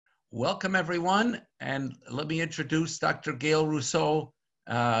Welcome, everyone. And let me introduce Dr. Gail Rousseau,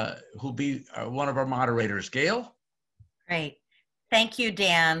 who'll be one of our moderators. Gail? Great. Thank you,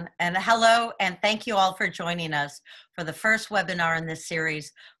 Dan. And hello, and thank you all for joining us for the first webinar in this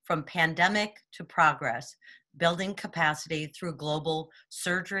series, From Pandemic to Progress, Building Capacity Through Global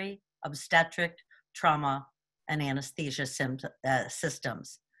Surgery, Obstetric, Trauma, and Anesthesia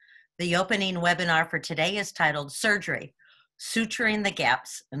Systems. The opening webinar for today is titled Surgery, Suturing the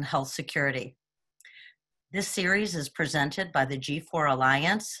Gaps in Health Security. This series is presented by the G4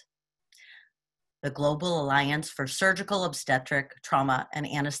 Alliance, the Global Alliance for Surgical, Obstetric, Trauma, and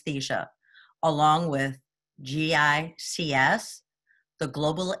Anesthesia, along with GICS, the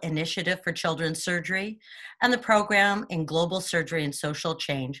Global Initiative for Children's Surgery, and the Program in Global Surgery and Social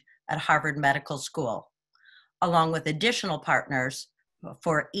Change at Harvard Medical School, along with additional partners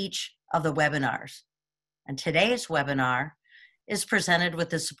for each of the webinars. And today's webinar is presented with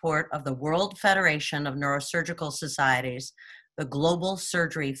the support of the World Federation of Neurosurgical Societies, the Global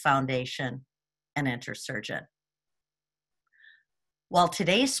Surgery Foundation, and InterSurgeon. While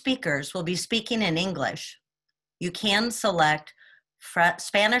today's speakers will be speaking in English, you can select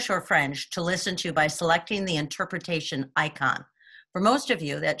Spanish or French to listen to by selecting the interpretation icon. For most of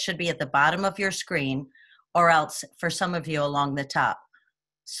you, that should be at the bottom of your screen, or else for some of you along the top.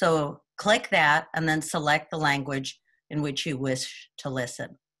 So click that and then select the language in which you wish to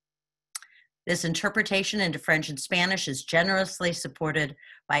listen. This interpretation into French and Spanish is generously supported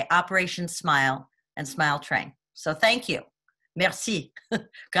by Operation Smile and Smile Train. So thank you. Merci.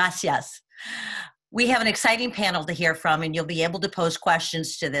 Gracias. We have an exciting panel to hear from, and you'll be able to pose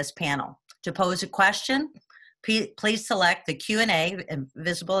questions to this panel. To pose a question, please select the Q&A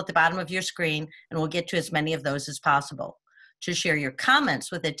visible at the bottom of your screen, and we'll get to as many of those as possible. To share your comments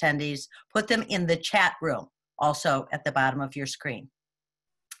with attendees, put them in the chat room, also at the bottom of your screen.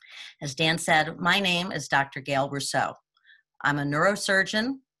 As Dan said, my name is Dr. Gail Rousseau. I'm a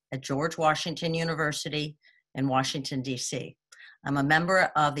neurosurgeon at George Washington University in Washington, D.C. I'm a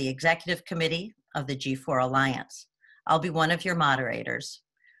member of the Executive Committee of the G4 Alliance. I'll be one of your moderators.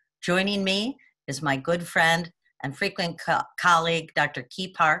 Joining me is my good friend and frequent colleague, Dr.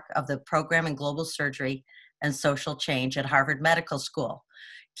 Kee Park of the Program in Global Surgery and Social Change at Harvard Medical School.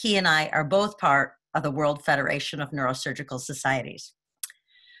 Kee and I are both part of the World Federation of Neurosurgical Societies.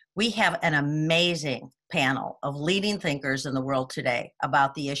 We have an amazing panel of leading thinkers in the world today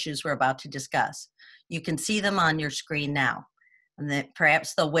about the issues we're about to discuss. You can see them on your screen now, and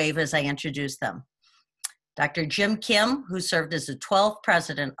perhaps they'll wave as I introduce them. Dr. Jim Kim, who served as the 12th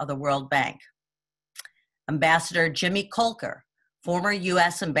president of the World Bank. Ambassador Jimmy Kolker, former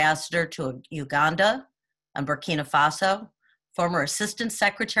U.S. ambassador to Uganda and Burkina Faso, former Assistant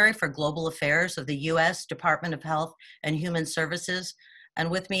Secretary for Global Affairs of the U.S. Department of Health and Human Services,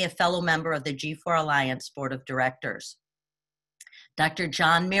 and with me, a fellow member of the G4 Alliance Board of Directors. Dr.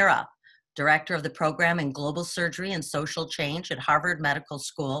 John Mira, Director of the Program in Global Surgery and Social Change at Harvard Medical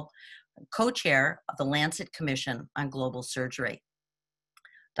School, co-chair of the Lancet Commission on Global Surgery.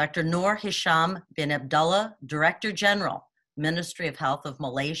 Dr. Noor Hisham bin Abdullah, Director General, Ministry of Health of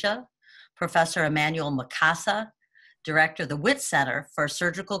Malaysia, Professor Emmanuel Makassa, Director of the Witt Center for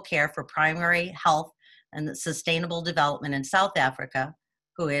Surgical Care for Primary Health and Sustainable Development in South Africa,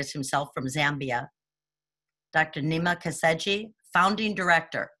 who is himself from Zambia. Dr. Nima Kaseji, Founding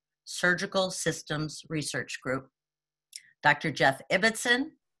Director, Surgical Systems Research Group. Dr. Jeff Ibbotson,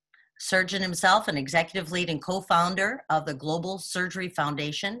 surgeon himself and executive lead and co-founder of the Global Surgery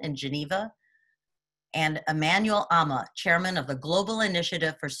Foundation in Geneva. And Emmanuel Ama, chairman of the Global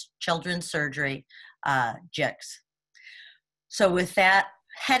Initiative for Children's Surgery, GICS. So with that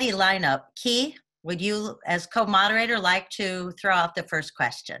heady lineup, Kee, would you, as co-moderator, like to throw out the first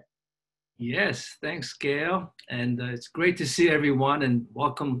question? Yes, thanks, Gail. And it's great to see everyone, and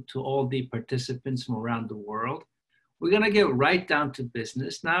welcome to all the participants from around the world. We're going to get right down to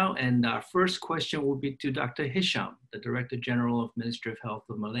business now. And our first question will be to Dr. Hisham, the Director General of Ministry of Health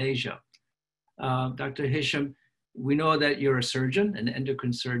of Malaysia. Dr. Hisham, we know that you're a surgeon, an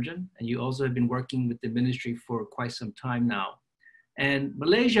endocrine surgeon, and you also have been working with the ministry for quite some time now. And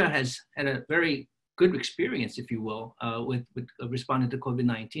Malaysia has had a very good experience, if you will, with responding to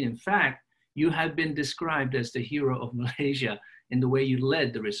COVID-19. In fact, you have been described as the hero of Malaysia in the way you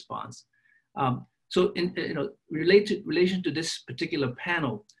led the response. So in relation to this particular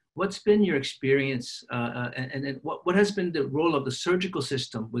panel, what's been your experience and what has been the role of the surgical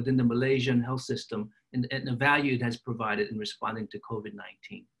system within the Malaysian health system and the value it has provided in responding to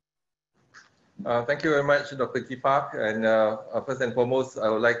COVID-19? Thank you very much, Dr. Kee Park. And first and foremost, I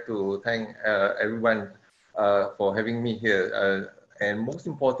would like to thank everyone for having me here. And most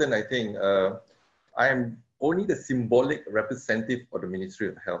important, I think, I am only the symbolic representative of the Ministry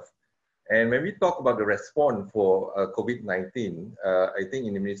of Health. And when we talk about the response for COVID-19, I think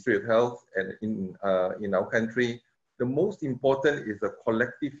in the Ministry of Health and in our country, the most important is the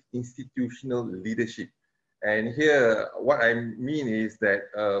collective institutional leadership. And here, what I mean is that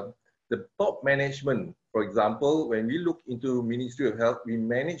the top management, for example, when we look into Ministry of Health, we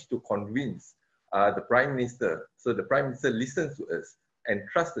managed to convince the Prime Minister. So the Prime Minister listens to us and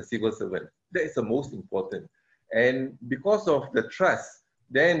trusts the civil servant. That is the most important. And because of the trust,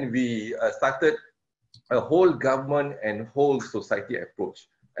 then we started a whole government and whole society approach.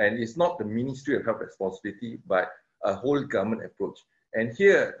 And it's not the Ministry of Health responsibility, but a whole government approach. And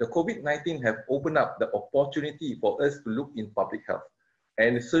here, the COVID-19 have opened up the opportunity for us to look in public health.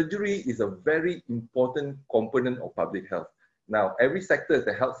 And surgery is a very important component of public health. Now, every sector is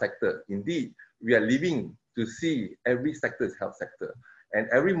a health sector. Indeed, we are living to see every sector is health sector. And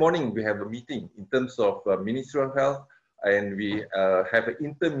every morning we have a meeting in terms of Ministry of Health, and we have an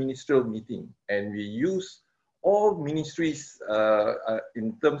interministerial meeting, and we use all ministries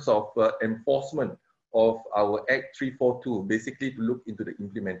in terms of enforcement of our Act 342, basically to look into the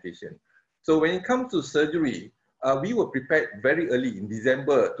implementation. So when it comes to surgery, we were prepared very early in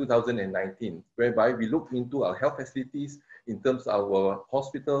December 2019, whereby we looked into our health facilities in terms of our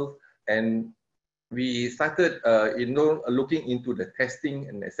hospitals, and we started looking into the testing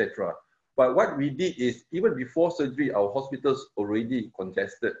and etc. But what we did is, even before surgery, our hospitals already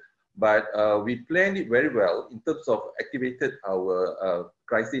congested. But we planned it very well in terms of activated our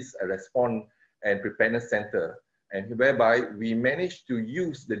crisis response and preparedness center, and whereby we managed to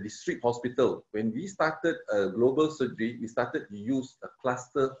use the district hospital. When we started global surgery, we started to use a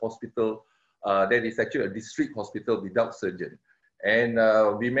cluster hospital that is actually a district hospital without surgeon. And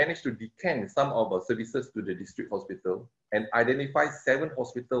we managed to decant some of our services to the district hospital and identify 7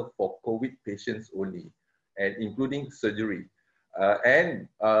 hospitals for COVID patients only, and including surgery.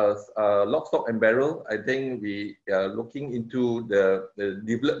 Lock, stock and barrel, I think we are looking into the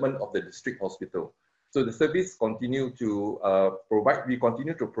development of the district hospital. So the service continue to we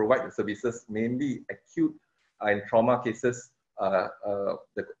continue to provide the services, mainly acute and trauma cases.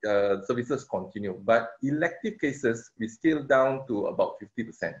 The services continue, but elective cases, we scale down to about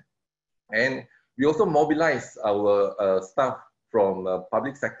 50%. And we also mobilize our staff from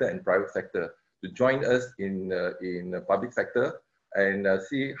public sector and private sector to join us in the public sector and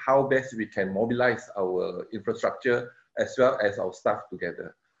see how best we can mobilize our infrastructure as well as our staff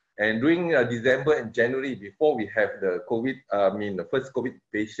together. And during December and January, before we have the the first COVID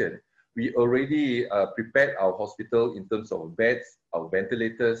patient, we already prepared our hospital in terms of beds, our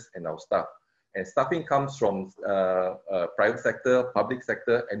ventilators, and our staff. And staffing comes from private sector, public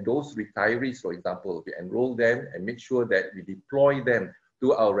sector, and those retirees, for example, we enroll them and make sure that we deploy them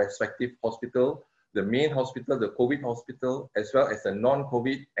to our respective hospital, the main hospital, the COVID hospital, as well as a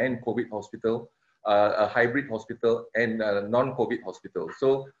non-COVID and COVID hospital, a hybrid hospital, and a non-COVID hospital.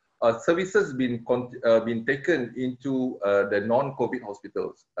 So services been taken into the non-COVID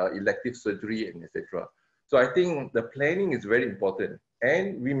hospitals, elective surgery, and etc. So I think the planning is very important.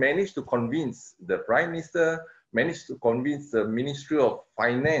 And we managed to convince the Prime Minister, managed to convince the Ministry of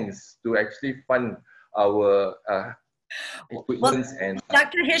Finance to actually fund our equipment. And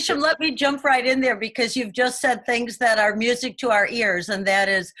Dr. Hisham, let me jump right in there, because you've just said things that are music to our ears, and that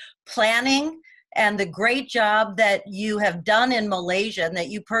is planning and the great job that you have done in Malaysia and that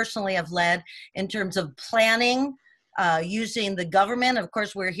you personally have led in terms of planning, using the government. Of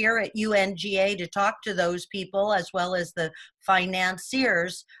course, we're here at UNGA to talk to those people as well as the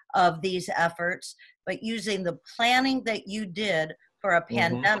financiers of these efforts, but using the planning that you did for a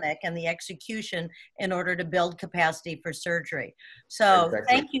pandemic and the execution in order to build capacity for surgery. So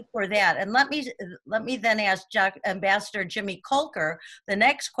thank you for that. And let me then ask Ambassador Jimmy Kolker the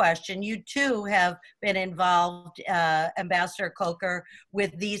next question. You too have been involved, Ambassador Kolker,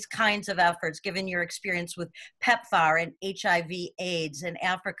 with these kinds of efforts, given your experience with PEPFAR and HIV/AIDS in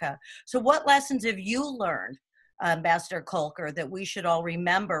Africa. So what lessons have you learned, Ambassador Kolker, that we should all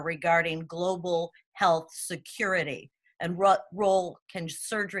remember regarding global health security? And what role can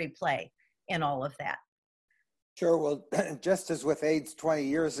surgery play in all of that? Sure. Well, just as with AIDS 20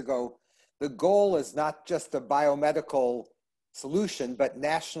 years ago, the goal is not just a biomedical solution, but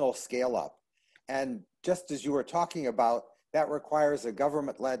national scale up. And just as you were talking about, that requires a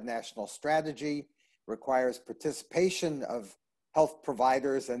government-led national strategy, requires participation of health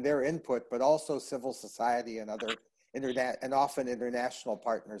providers and their input, but also civil society and other and often international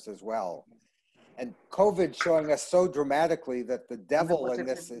partners as well. And COVID showing us so dramatically that the devil in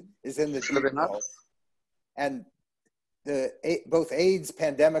this is in the details. And Both AIDS,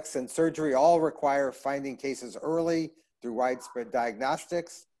 pandemics, and surgery all require finding cases early through widespread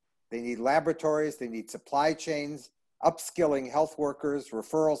diagnostics. They need laboratories, they need supply chains, upskilling health workers,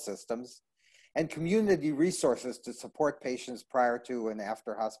 referral systems, and community resources to support patients prior to and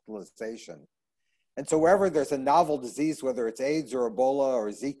after hospitalization. And so wherever there's a novel disease, whether it's AIDS or Ebola or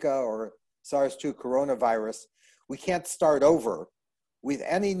Zika or SARS-2 coronavirus, we can't start over. With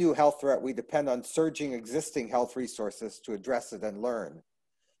any new health threat, we depend on surging existing health resources to address it and learn.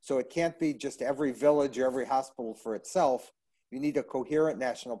 So it can't be just every village or every hospital for itself. You need a coherent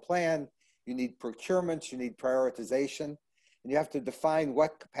national plan, you need procurements, you need prioritization, and you have to define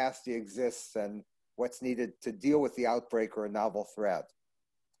what capacity exists and what's needed to deal with the outbreak or a novel threat.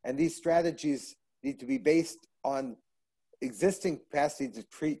 And these strategies need to be based on existing capacity to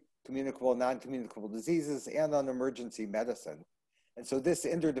treat communicable and non-communicable diseases and on emergency medicine. And so this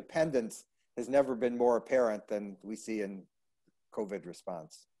interdependence has never been more apparent than we see in COVID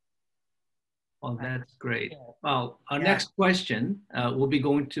response. Well, that's great. Well, our next question will be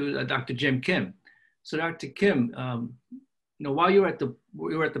going to Dr. Jim Kim. So Dr. Kim, while you were at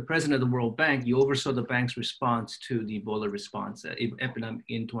the president of the World Bank, you oversaw the bank's response to the Ebola response epidemic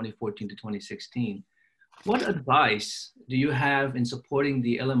in 2014 to 2016. What advice do you have in supporting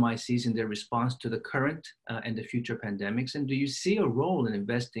the LMICs in their response to the current and the future pandemics? And do you see a role in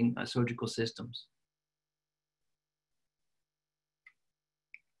investing surgical systems?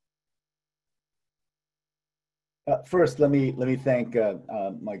 First, let me thank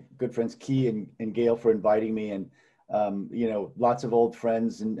my good friends Key and Gail for inviting me, and lots of old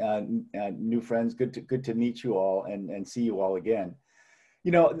friends and new friends. Good to meet you all and see you all again.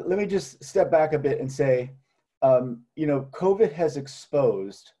 Let me just step back a bit and say, COVID has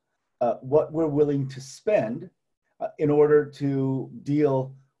exposed what we're willing to spend in order to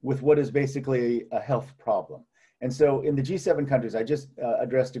deal with what is basically a health problem. And so in the G7 countries, I just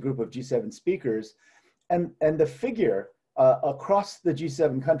addressed a group of G7 speakers, and the figure across the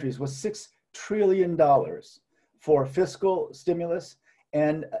G7 countries was $6 trillion for fiscal stimulus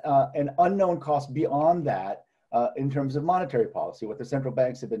and an unknown cost beyond that in terms of monetary policy, what the central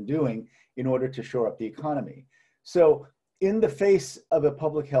banks have been doing in order to shore up the economy. So in the face of a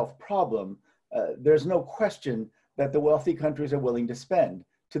public health problem, there's no question that the wealthy countries are willing to spend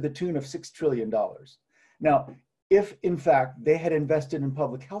to the tune of $6 trillion. Now, if in fact they had invested in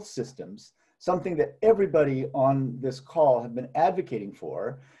public health systems, something that everybody on this call have been advocating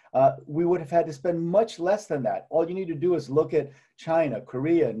for, we would have had to spend much less than that. All you need to do is look at China,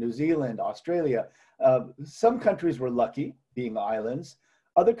 Korea, New Zealand, Australia. Some countries were lucky, being islands.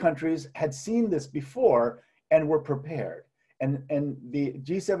 Other countries had seen this before and were prepared. And the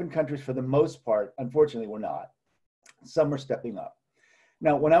G7 countries, for the most part, unfortunately, were not. Some are stepping up.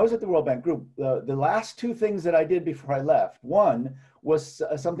 Now, when I was at the World Bank Group, the last two things that I did before I left, one was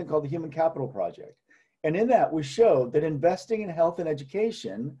something called the Human Capital Project. And in that, we showed that investing in health and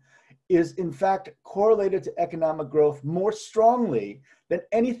education is in fact correlated to economic growth more strongly than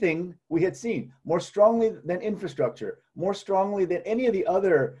anything we had seen, more strongly than infrastructure, more strongly than any of the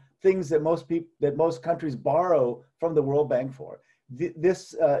other things that most countries borrow from the World Bank for.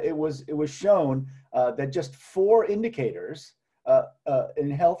 It was shown that just 4 indicators in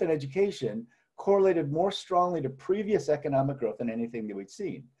health and education correlated more strongly to previous economic growth than anything that we'd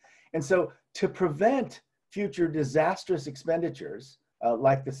seen. And so to prevent future disastrous expenditures,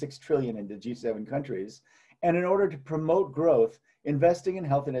 like the $6 trillion in the G7 countries, and in order to promote growth, investing in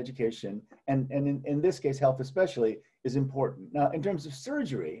health and education, and in this case, health especially, is important. Now, in terms of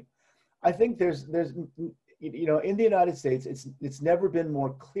surgery, I think there's in the United States, it's never been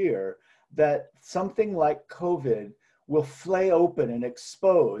more clear that something like COVID will flay open and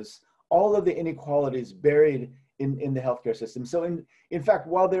expose all of the inequalities buried in the healthcare system. So in fact,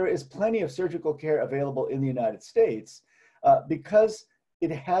 while there is plenty of surgical care available in the United States, because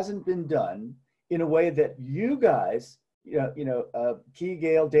it hasn't been done in a way that you guys, Key,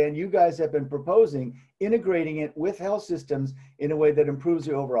 Gail, Dan, you guys have been proposing, integrating it with health systems in a way that improves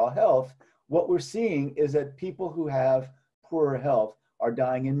the overall health, what we're seeing is that people who have poorer health are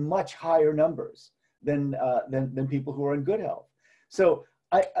dying in much higher numbers than people who are in good health. So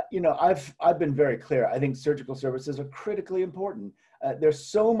I've been very clear. I think surgical services are critically important. There's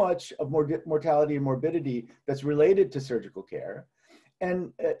so much of mortality and morbidity that's related to surgical care,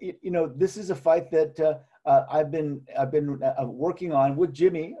 and this is a fight that I've been working on with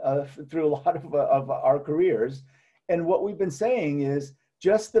Jimmy through a lot of our careers. And what we've been saying is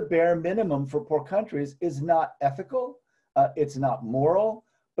just the bare minimum for poor countries is not ethical, it's not moral,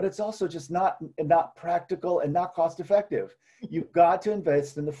 but it's also just not practical and not cost effective. You've got to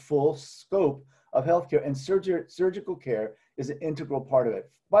invest in the full scope of healthcare, and surgical care is an integral part of it.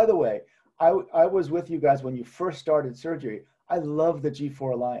 By the way, I was with you guys when you first started surgery. I love the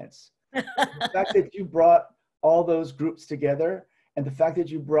G4 Alliance. The fact that you brought all those groups together and the fact that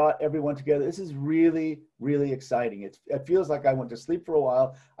you brought everyone together, this is really, really exciting. It feels like I went to sleep for a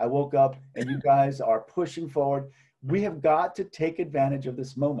while. I woke up and you guys are pushing forward. We have got to take advantage of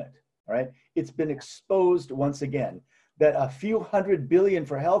this moment, all right? It's been exposed once again that a few $100 billion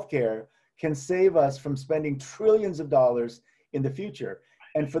for healthcare can save us from spending trillions of dollars in the future.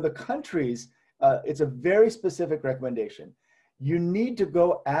 And for the countries, it's a very specific recommendation. You need to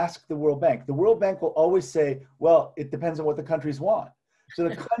go ask the World Bank. The World Bank will always say, well, it depends on what the countries want. So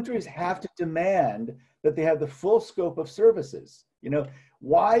the countries have to demand that they have the full scope of services. You know,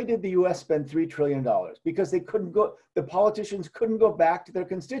 why did the US spend $3 trillion? Because they couldn't go, the politicians couldn't go back to their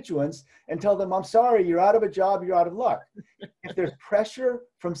constituents and tell them, I'm sorry, you're out of a job, you're out of luck. If there's pressure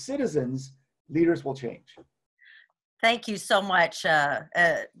from citizens, leaders will change. Thank you so much.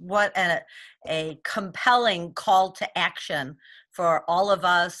 What a compelling call to action for all of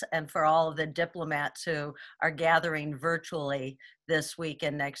us and for all of the diplomats who are gathering virtually this week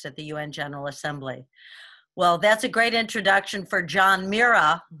and next at the UN General Assembly. Well, that's a great introduction for John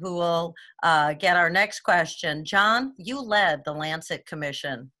Mira, who will get our next question. John, you led the Lancet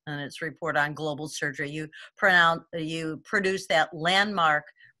Commission and its report on global surgery. You produced that landmark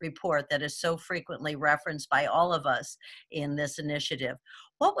report that is so frequently referenced by all of us in this initiative.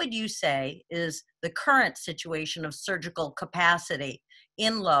 What would you say is the current situation of surgical capacity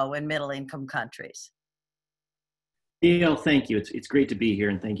in low and middle income countries? Gail, thank you. It's great to be here,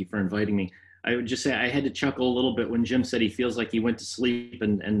 and thank you for inviting me. I would just say I had to chuckle a little bit when Jim said he feels like he went to sleep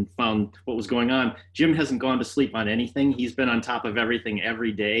and found what was going on. Jim hasn't gone to sleep on anything. He's been on top of everything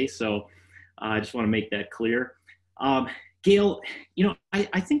every day. So I just want to make that clear. Gail, you know,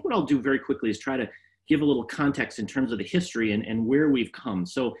 I think what I'll do very quickly is try to give a little context in terms of the history and where we've come.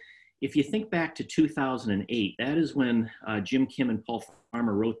 So if you think back to 2008, that is when Jim Kim and Paul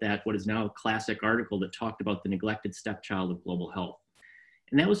Farmer wrote that, what is now a classic article that talked about the neglected stepchild of global health.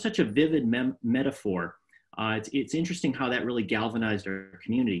 And that was such a vivid metaphor. It's interesting how that really galvanized our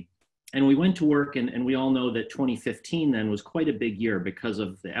community. And we went to work, and we all know that 2015 then was quite a big year because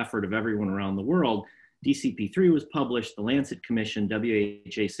of the effort of everyone around the world. DCP3 was published, the Lancet Commission,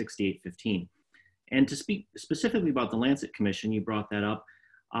 WHA 6815. And to speak specifically about the Lancet Commission, you brought that up,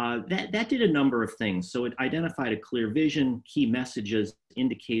 that did a number of things. So it identified a clear vision, key messages,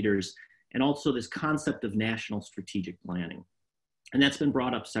 indicators, and also this concept of national strategic planning. And that's been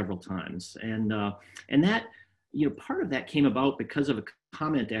brought up several times. And that, you know, part of that came about because of a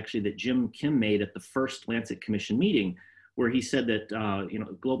comment actually that Jim Kim made at the first Lancet Commission meeting, where he said that, you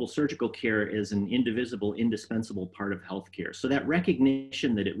know, global surgical care is an indivisible, indispensable part of healthcare. So that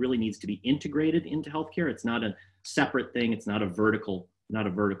recognition that it really needs to be integrated into healthcare, it's not a separate thing, it's not a vertical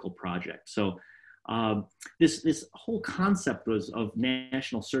project. So this whole concept of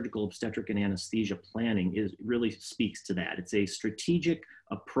national surgical, obstetric, and anesthesia planning really speaks to that. It's a strategic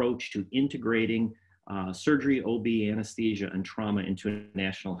approach to integrating surgery, OB, anesthesia, and trauma into a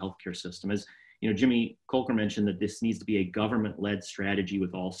national healthcare system. As you know, Jimmy Colker mentioned that this needs to be a government-led strategy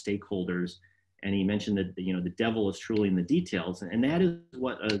with all stakeholders. And he mentioned that, you know, the devil is truly in the details. And that is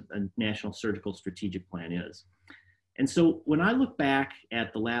what a national surgical strategic plan is. And so when I look back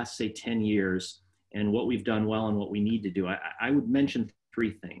at the last, say, 10 years and what we've done well and what we need to do, I would mention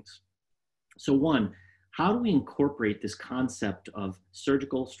three things. So one, how do we incorporate this concept of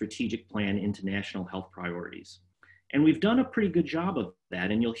surgical strategic plan into national health priorities? And we've done a pretty good job of that.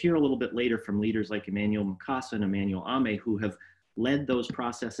 And you'll hear a little bit later from leaders like Emmanuel Mukasa and Emmanuel Ame, who have led those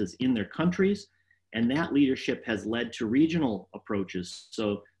processes in their countries. And that leadership has led to regional approaches.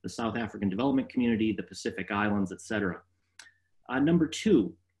 So the South African Development Community, the Pacific Islands, et cetera. Number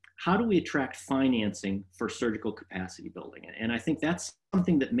two, how do we attract financing for surgical capacity building? And I think that's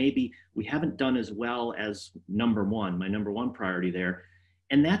something that maybe we haven't done as well as my number one priority there.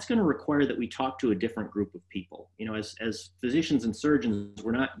 And that's going to require that we talk to a different group of people. You know, as physicians and surgeons,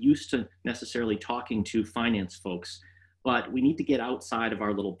 we're not used to necessarily talking to finance folks, but we need to get outside of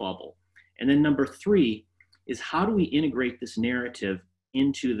our little bubble. And then number three is how do we integrate this narrative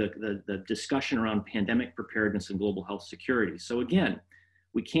into the discussion around pandemic preparedness and global health security? So again,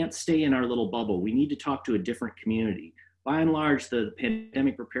 we can't stay in our little bubble. We need to talk to a different community. By and large, the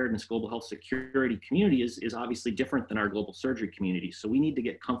pandemic preparedness, global health security community is obviously different than our global surgery community. So we need to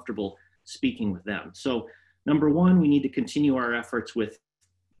get comfortable speaking with them. So number one, we need to continue our efforts with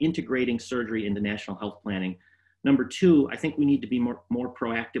integrating surgery into national health planning. Number two, I think we need to be more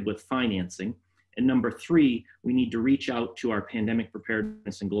proactive with financing. And number three, we need to reach out to our pandemic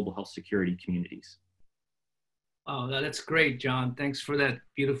preparedness and global health security communities. Oh, that's great, John. Thanks for that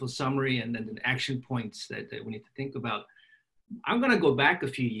beautiful summary and then the action points that we need to think about. I'm going to go back a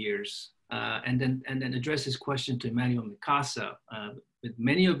few years and then address this question to Emmanuel Mikasa.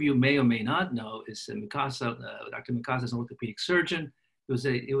 Many of you may or may not know is Mikasa, Dr. Mikasa is an orthopedic surgeon.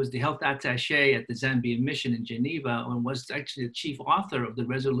 It was the health attaché at the Zambian mission in Geneva and was actually the chief author of the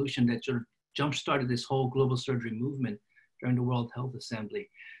resolution that sort of jump-started this whole global surgery movement during the World Health Assembly.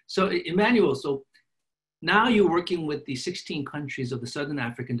 So Emmanuel, so now you're working with the 16 countries of the Southern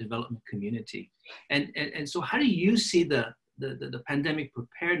African Development Community. And so how do you see the pandemic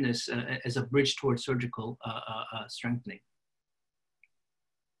preparedness as a bridge towards surgical strengthening?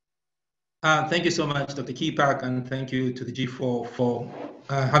 Thank you so much, Dr. Keepak, and thank you to the G4 for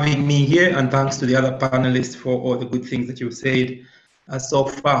having me here, and thanks to the other panelists for all the good things that you've said so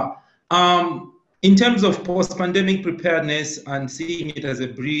far. In terms of post-pandemic preparedness and seeing it as a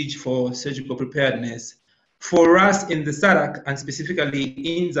bridge for surgical preparedness, for us in the SADC and specifically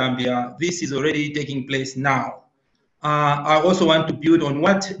in Zambia, this is already taking place now. I also want to build on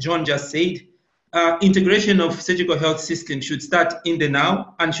what John just said. Integration of surgical health systems should start in the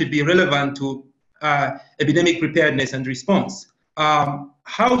now and should be relevant to epidemic preparedness and response.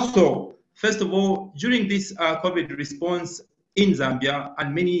 How so? First of all, during this COVID response in Zambia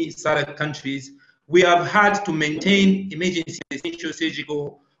and many SADC countries, we have had to maintain emergency essential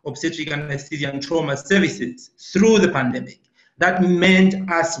surgical, obstetric, anesthesia, and trauma services through the pandemic. That meant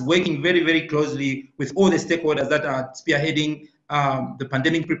us working very, very closely with all the stakeholders that are spearheading the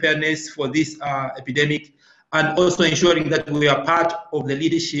pandemic preparedness for this epidemic, and also ensuring that we are part of the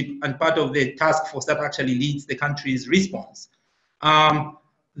leadership and part of the task force that actually leads the country's response.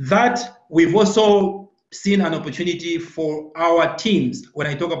 That we've also seen an opportunity for our teams. When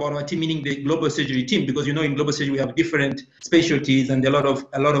I talk about our team, meaning the global surgery team, because you know in global surgery we have different specialties and a lot of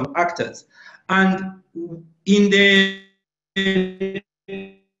actors. And in the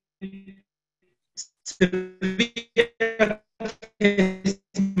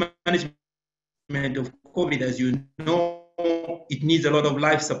management of COVID, as you know, it needs a lot of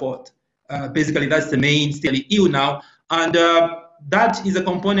life support. Basically, that's the main still ill now. And that is a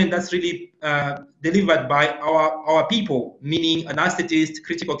component that's really delivered by our people, meaning anesthetists,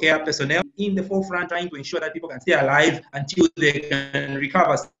 critical care personnel in the forefront, trying to ensure that people can stay alive until they can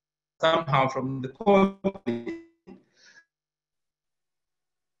recover somehow from the COVID.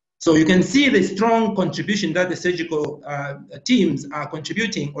 So you can see the strong contribution that the surgical teams are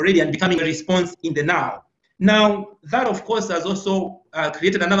contributing already and becoming a response in the now. Now, that of course has also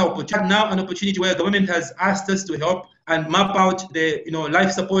created another opportunity, now an opportunity where government has asked us to help and map out the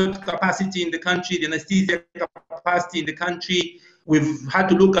life support capacity in the country, the anesthesia capacity in the country. We've had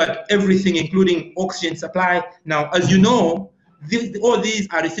to look at everything, including oxygen supply. Now, as you know, all these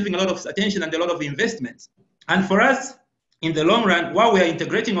are receiving a lot of attention and a lot of investments. And for us, in the long run, while we are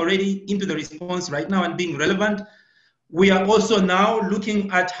integrating already into the response right now and being relevant, we are also now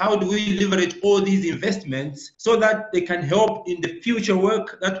looking at how do we leverage all these investments so that they can help in the future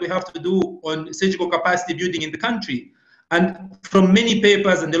work that we have to do on surgical capacity building in the country. And from many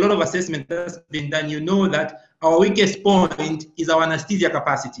papers and a lot of assessment that's been done, you know that our weakest point is our anesthesia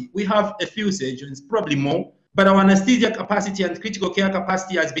capacity. We have a few surgeons, probably more, but our anesthesia capacity and critical care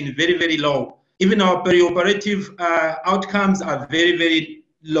capacity has been very, very low. Even our perioperative outcomes are very, very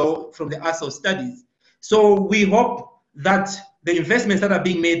low from the ASO studies. So we hope that the investments that are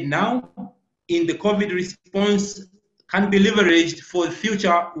being made now in the COVID response can be leveraged for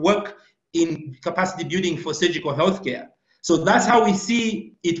future work in capacity building for surgical healthcare. So that's how we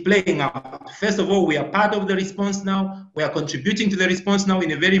see it playing out. First of all, we are part of the response now. We are contributing to the response now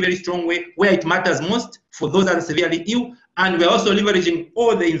in a very, very strong way where it matters most for those that are severely ill. And we're also leveraging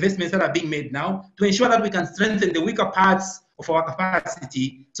all the investments that are being made now to ensure that we can strengthen the weaker parts of our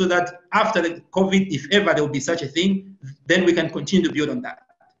capacity so that after the COVID, if ever there will be such a thing, then we can continue to build on that.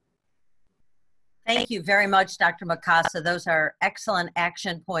 Thank you very much, Dr. Mikasa. Those are excellent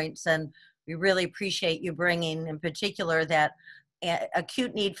action points, and we really appreciate you bringing, in particular, that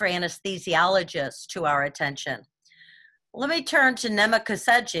acute need for anesthesiologists to our attention. Let me turn to Nema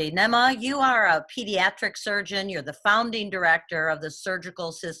Kaseji. Nema, you are a pediatric surgeon. You're the founding director of the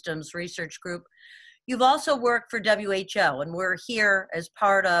Surgical Systems Research Group. You've also worked for WHO, and we're here as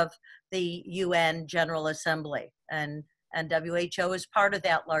part of the UN General Assembly, and WHO is part of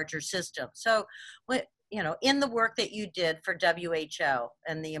that larger system. So, in the work that you did for WHO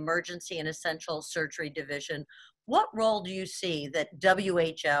and the Emergency and Essential Surgery Division, what role do you see that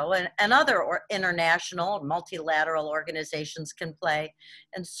WHO and other international multilateral organizations can play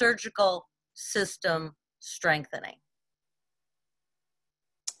in surgical system strengthening?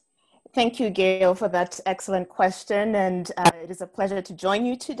 Thank you, Gail, for that excellent question. And it is a pleasure to join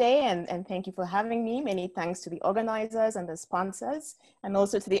you today. And thank you for having me. Many thanks to the organizers and the sponsors, and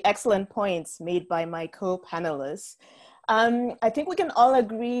also to the excellent points made by my co-panelists. I think we can all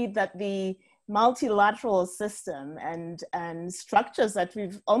agree that the multilateral system and structures that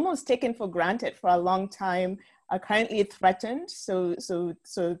we've almost taken for granted for a long time are currently threatened. So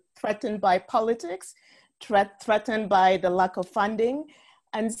threatened by politics, threatened by the lack of funding.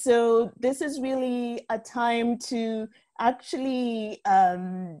 And so this is really a time to actually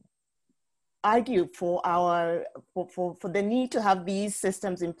argue for the need to have these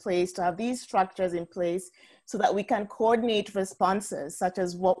systems in place, to have these structures in place, so that we can coordinate responses such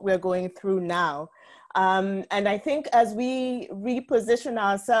as what we're going through now. And I think as we reposition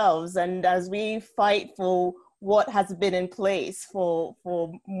ourselves and as we fight for what has been in place for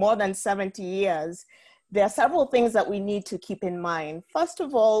more than 70 years, there are several things that we need to keep in mind. First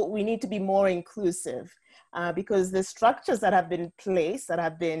of all, we need to be more inclusive because the structures that have been placed, that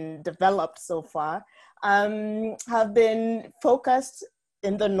have been developed so far, have been focused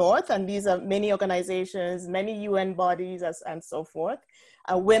in the North, and these are many organizations, many UN bodies, and so forth.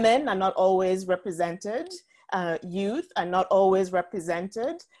 Women are not always represented. Youth are not always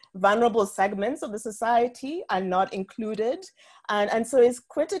represented. Vulnerable segments of the society are not included. And so it's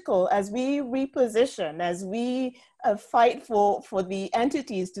critical as we reposition, as we fight for the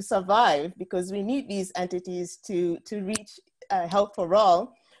entities to survive, because we need these entities to reach health for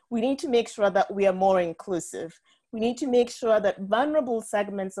all, we need to make sure that we are more inclusive. We need to make sure that vulnerable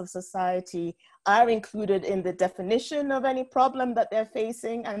segments of society are included in the definition of any problem that they're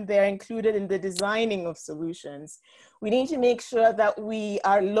facing, and they're included in the designing of solutions. We need to make sure that we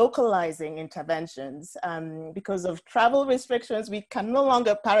are localizing interventions. Because of travel restrictions, we can no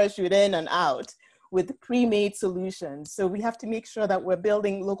longer parachute in and out with pre-made solutions. So we have to make sure that we're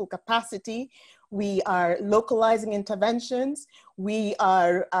building local capacity. We are localizing interventions. We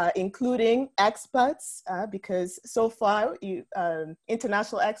are including experts because so far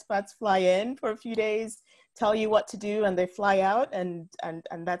international experts fly in for a few days, tell you what to do, and they fly out, and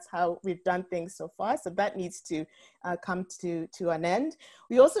that's how we've done things so far. So that needs to come to an end.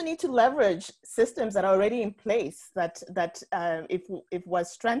 We also need to leverage systems that are already in place that if was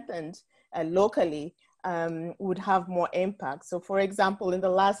strengthened locally would have more impact. So for example, in the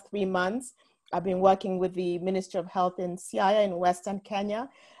last 3 months, I've been working with the Ministry of Health in Siaya in Western Kenya.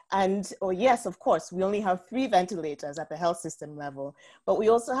 And yes, of course, we only have 3 ventilators at the health system level, but we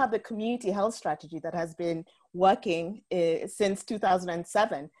also have the community health strategy that has been working since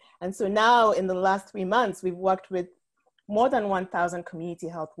 2007. And so now in the last 3 months, we've worked with more than 1,000 community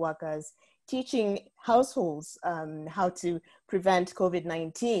health workers, teaching households how to prevent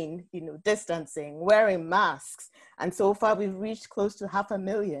COVID-19, distancing, wearing masks. And so far we've reached close to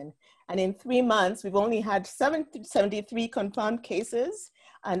 500,000. And in 3 months, we've only had 73 confirmed cases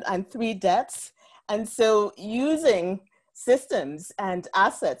and 3 deaths. And so using systems and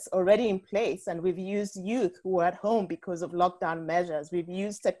assets already in place, and we've used youth who are at home because of lockdown measures. We've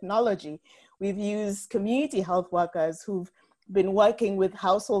used technology. We've used community health workers who've been working with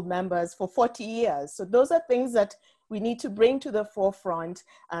household members for 40 years. So those are things that we need to bring to the forefront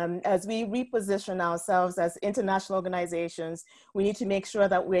as we reposition ourselves as international organizations. We need to make sure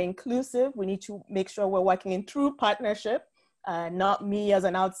that we're inclusive. We need to make sure we're working in true partnership, not me as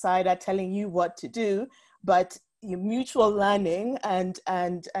an outsider telling you what to do, but mutual learning and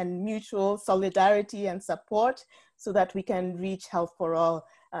mutual solidarity and support so that we can reach health for all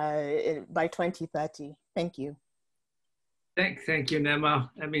by 2030. Thank you. Thank you, Nema.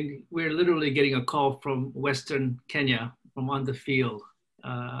 I mean, we're literally getting a call from Western Kenya, from on the field.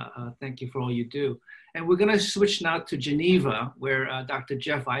 Thank you for all you do. And we're gonna switch now to Geneva, where Dr.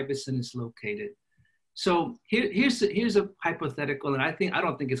 Jeff Iverson is located. So here's a hypothetical, and I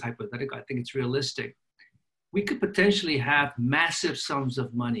don't think it's hypothetical, I think it's realistic. We could potentially have massive sums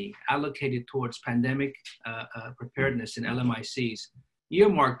of money allocated towards pandemic preparedness in LMICs,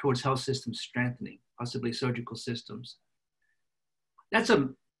 earmarked towards health system strengthening, possibly surgical systems. That's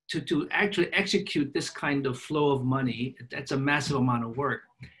to actually execute this kind of flow of money, that's a massive amount of work.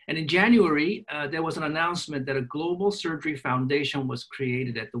 And in January, there was an announcement that a global surgery foundation was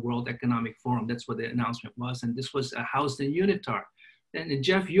created at the World Economic Forum. That's what the announcement was. And this was housed in UNITAR. And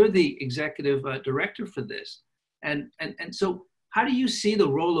Jeff, you're the executive director for this. And so how do you see the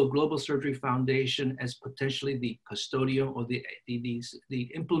role of Global Surgery Foundation as potentially the custodian or the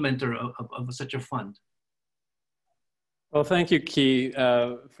implementer of such a fund? Well, thank you, Key,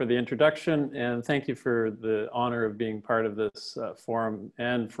 for the introduction, and thank you for the honor of being part of this forum,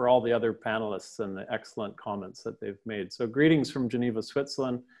 and for all the other panelists and the excellent comments that they've made. So greetings from Geneva,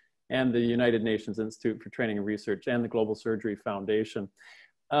 Switzerland, and the United Nations Institute for Training and Research and the Global Surgery Foundation.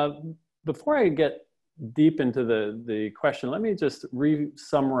 Before I get deep into the question, let me just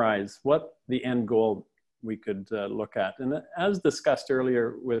re-summarize what the end goal we could look at. And as discussed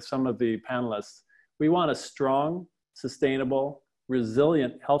earlier with some of the panelists, we want a strong, sustainable,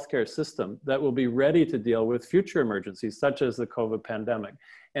 resilient healthcare system that will be ready to deal with future emergencies, such as the COVID pandemic.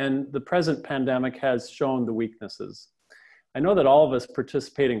 And the present pandemic has shown the weaknesses. I know that all of us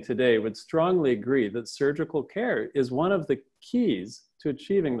participating today would strongly agree that surgical care is one of the keys to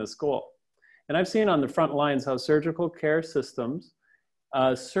achieving this goal. And I've seen on the front lines how surgical care systems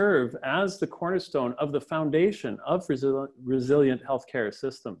serve as the cornerstone of the foundation of resilient healthcare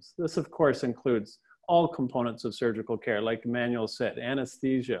systems. This, of course, includes all components of surgical care, like Emmanuel said: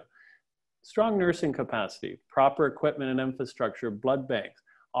 anesthesia, strong nursing capacity, proper equipment and infrastructure, blood banks,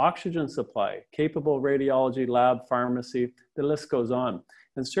 oxygen supply, capable radiology lab, pharmacy, the list goes on.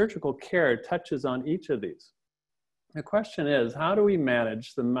 And surgical care touches on each of these. The question is, how do we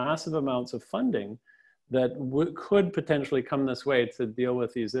manage the massive amounts of funding that could potentially come this way to deal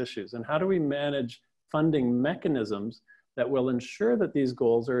with these issues? And how do we manage funding mechanisms that will ensure that these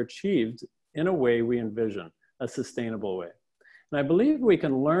goals are achieved in a way we envision, a sustainable way? And I believe we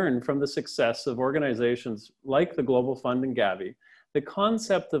can learn from the success of organizations like the Global Fund and Gavi. The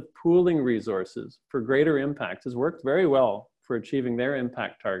concept of pooling resources for greater impact has worked very well for achieving their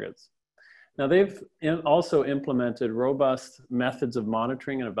impact targets. Now, they've also implemented robust methods of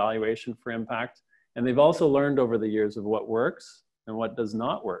monitoring and evaluation for impact, and they've also learned over the years of what works and what does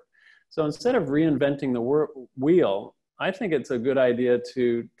not work. So instead of reinventing the wheel, I think it's a good idea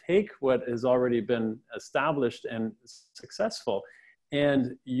to take what has already been established and successful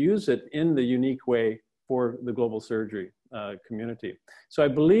and use it in the unique way for the global surgery community. So I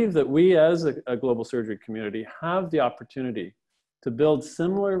believe that we as a global surgery community have the opportunity to build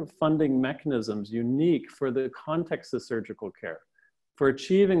similar funding mechanisms unique for the context of surgical care, for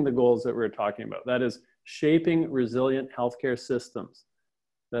achieving the goals that we're talking about. That is, shaping resilient healthcare systems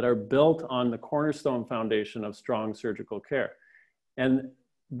that are built on the cornerstone foundation of strong surgical care. And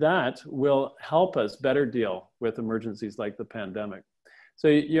that will help us better deal with emergencies like the pandemic. So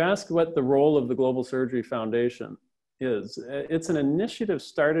you ask what the role of the Global Surgery Foundation is. It's an initiative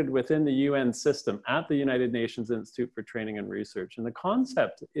started within the UN system at the United Nations Institute for Training and Research. And the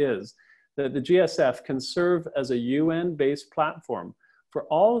concept is that the GSF can serve as a UN-based platform for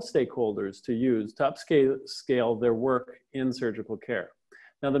all stakeholders to use to upscale their work in surgical care.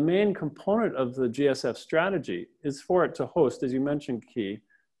 Now, the main component of the GSF strategy is for it to host, as you mentioned, Key,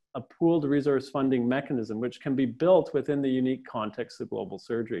 a pooled resource funding mechanism, which can be built within the unique context of global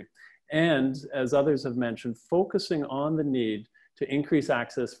surgery. And as others have mentioned, focusing on the need to increase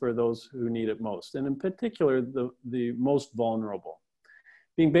access for those who need it most, and in particular, the most vulnerable.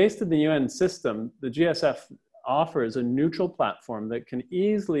 Being based in the UN system, the GSF offers a neutral platform that can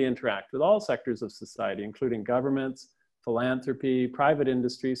easily interact with all sectors of society, including governments, philanthropy, private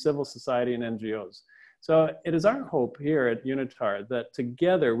industry, civil society, and NGOs. So it is our hope here at UNITAR that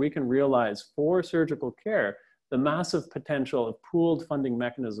together we can realize for surgical care the massive potential of pooled funding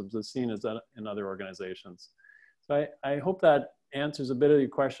mechanisms as seen as in other organizations. So I hope that answers a bit of your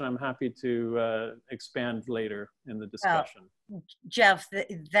question. I'm happy to expand later in the discussion. Jeff,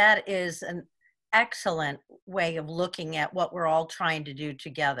 that is an excellent way of looking at what we're all trying to do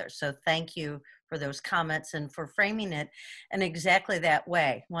together. So thank you for those comments and for framing it in exactly that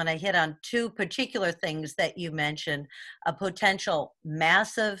way. When I hit on two particular things that you mentioned, a potential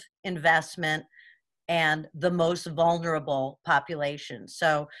massive investment and the most vulnerable population.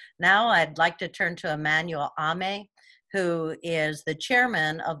 So now I'd like to turn to Emmanuel Ame, who is the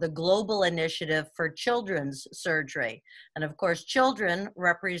chairman of the Global Initiative for Children's Surgery. And of course, children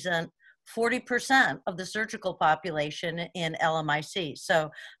represent 40% of the surgical population in LMIC. So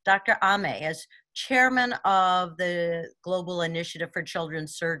Dr. Ame, as chairman of the Global Initiative for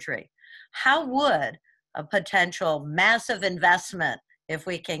Children's Surgery, how would a potential massive investment, if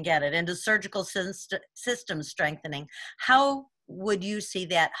we can get it, into surgical system strengthening, how would you see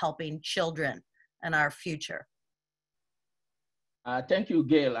that helping children and our future? Thank you,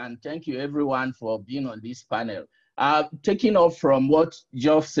 Gail, and thank you everyone for being on this panel. Taking off from what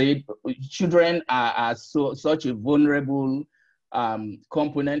Geoff said, children are such a vulnerable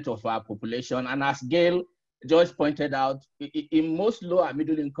component of our population. And as Gail just pointed out, in most low and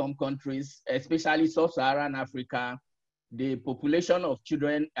middle income countries, especially sub-Saharan Africa, the population of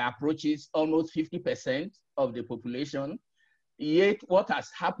children approaches almost 50% of the population. Yet what has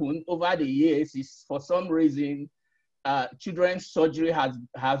happened over the years is, for some reason, children's surgery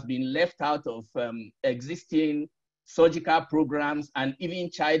has been left out of existing surgical programs and even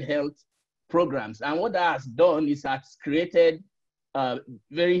child health programs. And what that has done is has created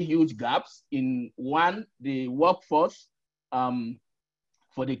very huge gaps in, one, the workforce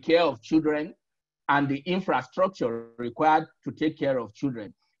for the care of children, and the infrastructure required to take care of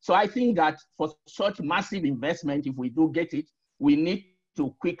children. So I think that for such massive investment, if we do get it, we need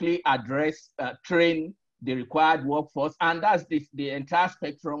to quickly address, train the required workforce. And that's the entire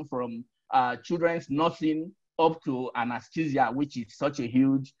spectrum from children's nursing up to anesthesia, which is such a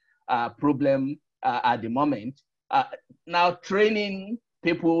huge problem at the moment. Now, training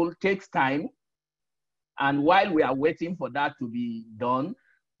people takes time. And while we are waiting for that to be done,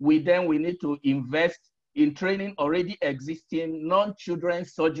 we need to invest in training already existing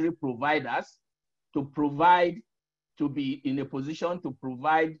non-children's surgery providers to be in a position to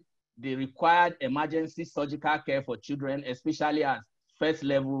provide the required emergency surgical care for children, especially at first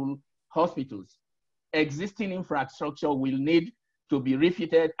level hospitals. Existing infrastructure will need to be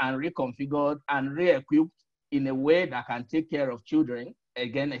refitted and reconfigured and re-equipped in a way that can take care of children,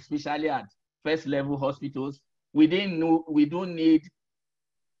 again, especially at first level hospitals. We do need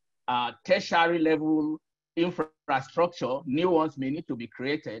tertiary level infrastructure. New ones may need to be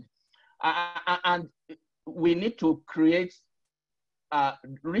created. And we need to create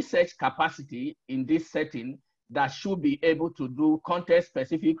research capacity in this setting that should be able to do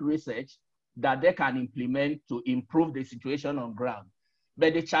context-specific research that they can implement to improve the situation on ground.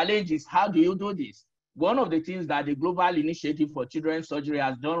 But the challenge is, how do you do this? One of the things that the Global Initiative for Children's Surgery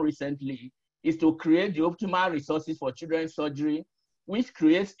has done recently is to create the optimal resources for children's surgery, which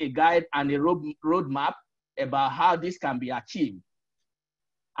creates a guide and a roadmap about how this can be achieved.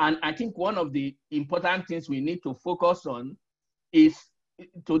 And I think one of the important things we need to focus on is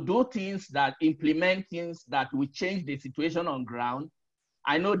to do things that implement things that will change the situation on ground.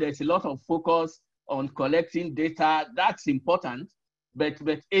 I know there's a lot of focus on collecting data. That's important, but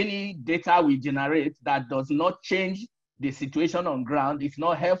any data we generate that does not change the situation on ground is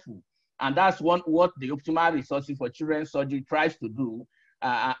not helpful. And that's what the Optimal Resources for Children's Surgery tries to do.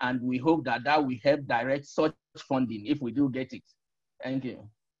 And we hope that that will help direct such funding if we do get it. Thank you.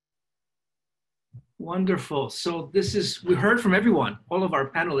 Wonderful. So we heard from everyone, all of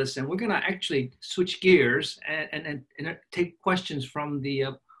our panelists, and we're going to actually switch gears and take questions from the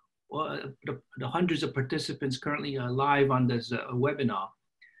hundreds of participants currently live on this webinar.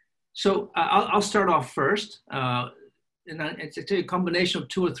 So I'll start off first. And it's a combination of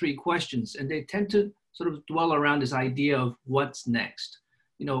 2 or 3 questions, and they tend to sort of dwell around this idea of what's next.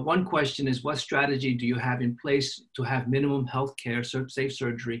 You know, one question is, what strategy do you have in place to have minimum healthcare, safe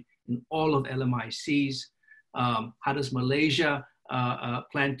surgery in all of LMICs? How does Malaysia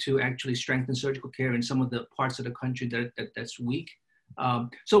plan to actually strengthen surgical care in some of the parts of the country that's weak?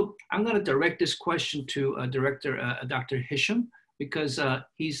 So I'm going to direct this question to Director Dr. Hisham, because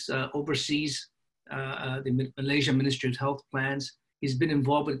he's oversees the Malaysia Ministry of Health plans. He's been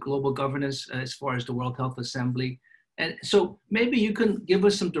involved with global governance as far as the World Health Assembly. And so maybe you can give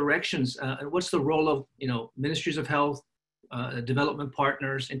us some directions. What's the role of, ministries of health, development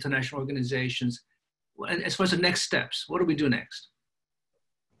partners, international organizations, and as far as the next steps, what do we do next?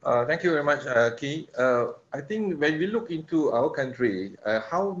 Thank you very much, Key. I think when we look into our country,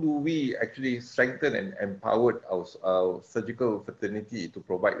 how do we actually strengthen and empower our surgical fraternity to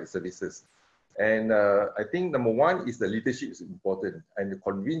provide the services? And I think number one is the leadership is important, and to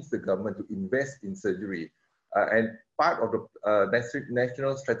convince the government to invest in surgery. And part of the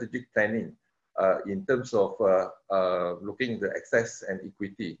national strategic planning in terms of looking at the access and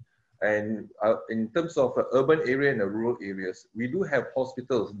equity. And in terms of urban area and the rural areas, we do have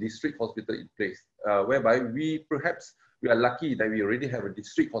hospitals, district hospital in place, whereby we are lucky that we already have a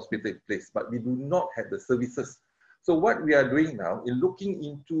district hospital in place, but we do not have the services. So what we are doing now is looking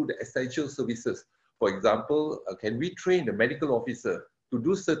into the essential services. For example, can we train the medical officer to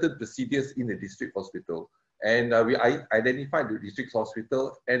do certain procedures in the district hospital? And we identify the district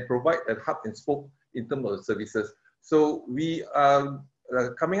hospital and provide a hub and spoke in terms of the services. So we are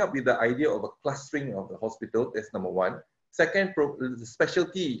coming up with the idea of a clustering of the hospital. That's number one. Second, the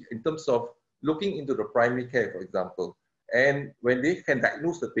specialty in terms of looking into the primary care, for example. And when they can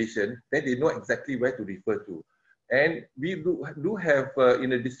diagnose the patient, then they know exactly where to refer to. And we do have in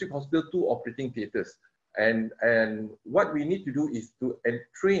the district hospital 2 operating theatres. And what we need to do is to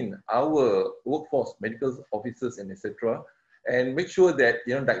train our workforce, medical officers and etc., and make sure that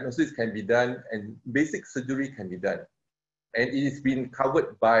diagnosis can be done and basic surgery can be done. and it is being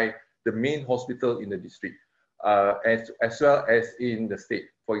covered by the main hospital in the district, as well as in the state.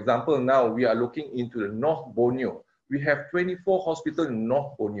 For example, now we are looking into the North Borneo. We have 24 hospitals in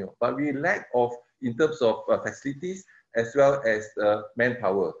North Borneo, but we lack of in terms of facilities as well as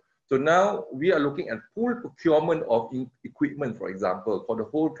manpower. So now we are looking at full procurement of equipment, for example, for the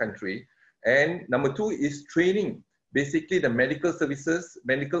whole country. And number two is training, basically the medical services,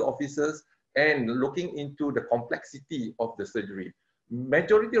 medical officers, and looking into the complexity of the surgery.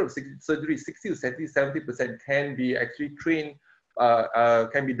 Majority of surgery, 60 to 70% can be actually trained,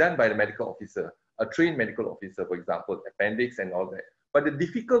 can be done by the medical officer, a trained medical officer, for example, appendix and all that. But the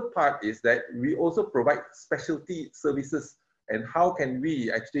difficult part is that we also provide specialty services, and how can we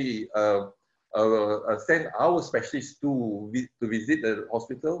actually send our specialists to visit the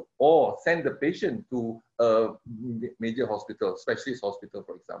hospital, or send the patient to a major hospital, specialist hospital,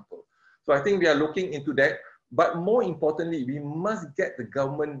 for example. So I think we are looking into that. But more importantly, we must get the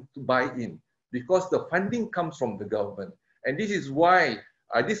government to buy in, because the funding comes from the government. And this is why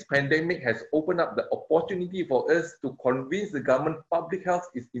this pandemic has opened up the opportunity for us to convince the government public health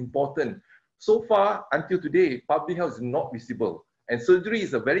is important. So far, until today, public health is not visible. And surgery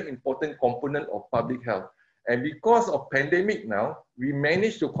is a very important component of public health. And because of pandemic now, we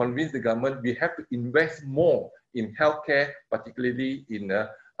managed to convince the government we have to invest more in healthcare, particularly in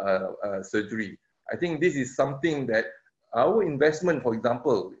surgery. I think this is something that our investment, for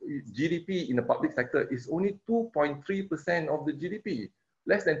example, GDP in the public sector is only 2.3% of the GDP,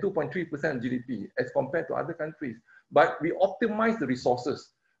 less than 2.3% of GDP as compared to other countries. But we optimize the resources.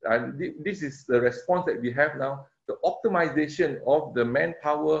 And this is the response that we have now, the optimization of the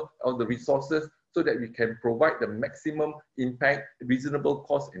manpower, of the resources, so that we can provide the maximum impact, reasonable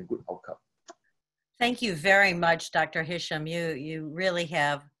cost, and good outcome. Thank you very much, Dr. Hisham. You really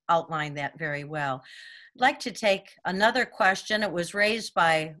have outlined that very well. I'd like to take another question. It was raised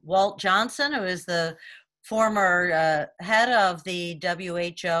by Walt Johnson, who is the former head of the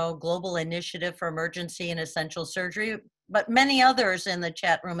WHO Global Initiative for Emergency and Essential Surgery, but many others in the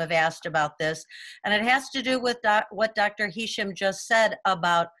chat room have asked about this. And it has to do with what Dr. Hisham just said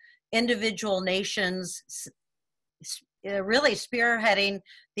about individual nations really spearheading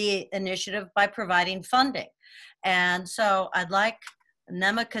the initiative by providing funding. And so I'd like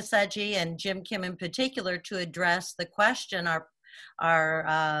Nema Kaseji and Jim Kim in particular to address the question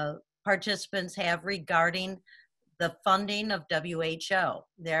our participants have regarding the funding of WHO.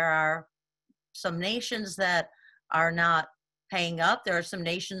 There are some nations that are not paying up. There are some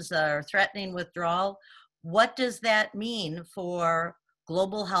nations that are threatening withdrawal. What does that mean for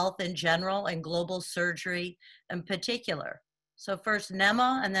global health in general and global surgery in particular? So first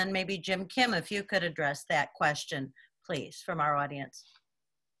Nema, and then maybe Jim Kim, if you could address that question, please, from our audience.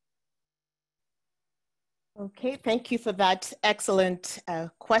 Okay, thank you for that excellent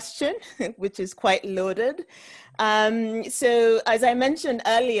question, which is quite loaded. So as I mentioned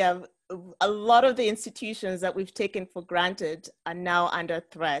earlier, a lot of the institutions that we've taken for granted are now under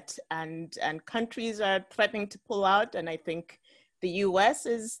threat, and countries are threatening to pull out. And I think the US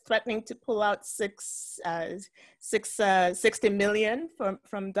is threatening to pull out 60 million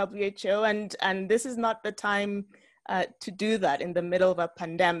from WHO. And this is not the time to do that in the middle of a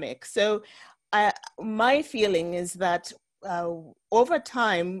pandemic. So my feeling is that over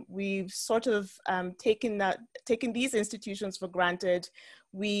time, we've sort of taken these institutions for granted.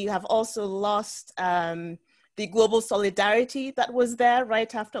 We have also lost the global solidarity that was there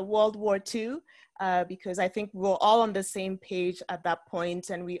right after World War II, because I think we were all on the same page at that point,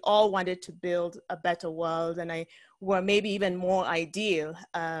 and we all wanted to build a better world, and we were maybe even more idealistic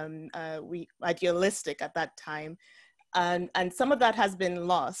at that time. And some of that has been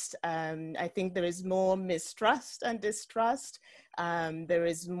lost. I think there is more mistrust and distrust. There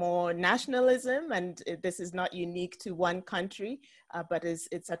is more nationalism, and this is not unique to one country, but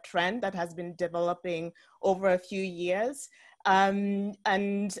it's a trend that has been developing over a few years. And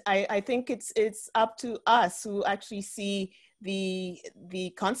I think it's up to us who actually see the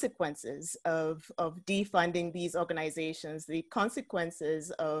consequences of defunding these organizations, the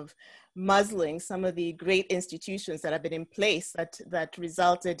consequences of muzzling some of the great institutions that have been in place that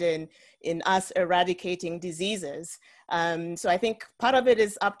resulted in us eradicating diseases. So I think part of it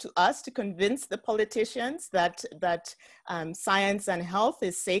is up to us to convince the politicians that science and health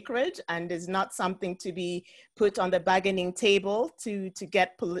is sacred and is not something to be put on the bargaining table to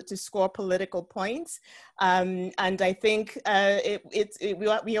score political points. And I think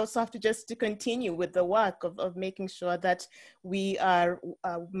we also have to just to continue with the work of making sure that we are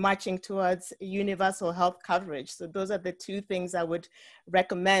marching towards universal health coverage. So those are the two things I would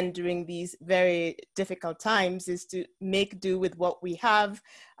recommend during these very difficult times, is to make do with what we have,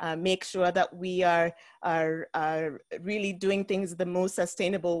 make sure that we are really doing things the most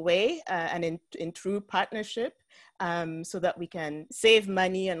sustainable way and in true partnership, so that we can save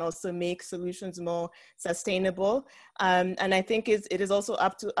money and also make solutions more sustainable. And I think it is also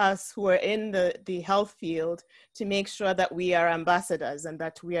up to us who are in the health field to make sure that we are ambassadors and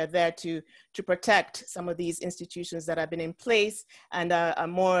that we are there to protect some of these institutions that have been in place and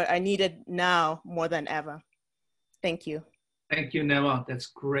are needed now more than ever. Thank you. Thank you, Nema. That's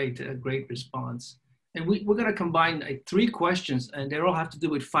great, a great response. And we're going to combine 3 questions, and they all have to do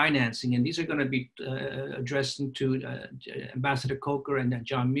with financing. And these are going to be addressed to Ambassador Coker and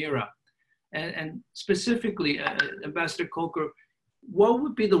John Mira. And specifically, Ambassador Coker, what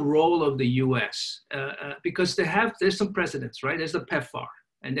would be the role of the U.S.? Because there's some precedents, right? There's the PEPFAR,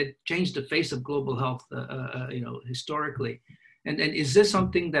 and that changed the face of global health, historically. And is this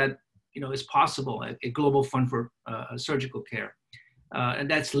something that is possible, a global fund for surgical care?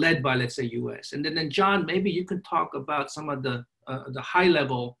 And that's led by, let's say, U.S. And then John, maybe you can talk about some of the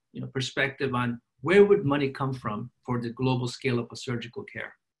high-level perspective on where would money come from for the global scale-up of surgical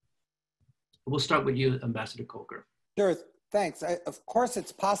care. We'll start with you, Ambassador Coker. Sure, thanks. Of course,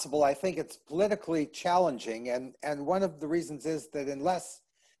 it's possible. I think it's politically challenging, and one of the reasons is that unless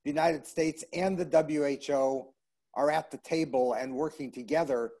the United States and the WHO are at the table and working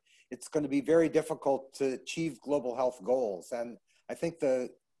together, it's going to be very difficult to achieve global health goals. And I think the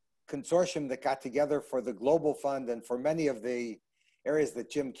consortium that got together for the Global Fund and for many of the areas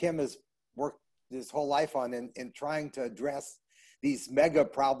that Jim Kim has worked his whole life on in trying to address these mega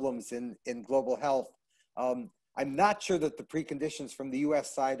problems in global health. I'm not sure that the preconditions from the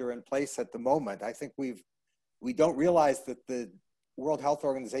US side are in place at the moment. I think we don't realize that the World Health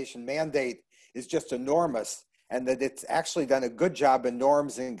Organization mandate is just enormous, and that it's actually done a good job in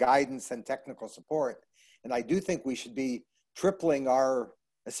norms and guidance and technical support. And I do think we should be tripling our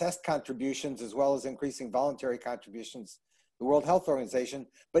assessed contributions as well as increasing voluntary contributions to the World Health Organization,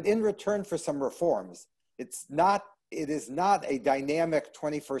 but in return for some reforms. It is not a dynamic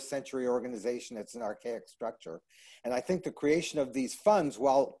 21st century organization, it's an archaic structure. And I think the creation of these funds,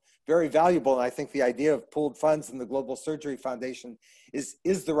 while very valuable, and I think the idea of pooled funds in the Global Surgery Foundation is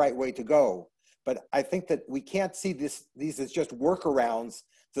the right way to go. But I think that we can't see these as just workarounds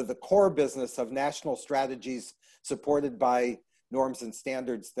to the core business of national strategies supported by norms and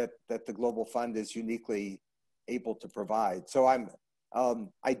standards that the Global Fund is uniquely able to provide. So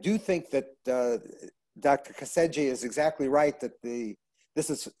I do think that Dr. Kaseji is exactly right that the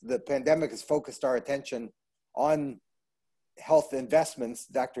pandemic has focused our attention on health investments.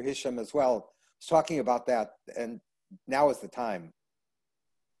 Dr. Hisham as well was talking about that, and now is the time.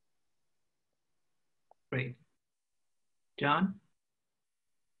 Great. John?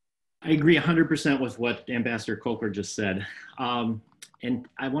 I agree 100% with what Ambassador Coker just said. And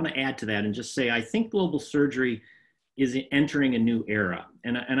I want to add to that and just say, I think global surgery is entering a new era.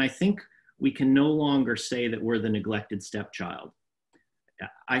 And I think we can no longer say that we're the neglected stepchild.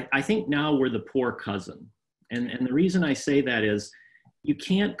 I think now we're the poor cousin. And the reason I say that is, you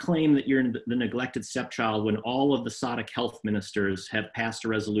can't claim that you're the neglected stepchild when all of the SOTIC health ministers have passed a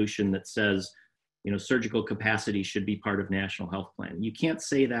resolution that says, surgical capacity should be part of national health plan. You can't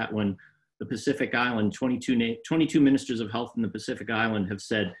say that when the Pacific Island, 22 ministers of health in the Pacific Island have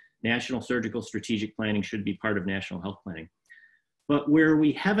said national surgical strategic planning should be part of national health planning. But where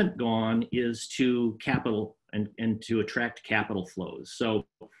we haven't gone is to capital and to attract capital flows. So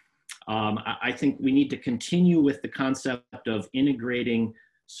I think we need to continue with the concept of integrating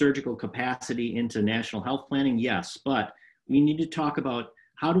surgical capacity into national health planning, yes, but we need to talk about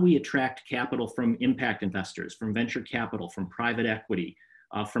how do we attract capital from impact investors, from venture capital, from private equity,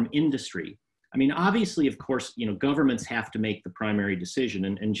 from industry. I mean, obviously, of course, governments have to make the primary decision,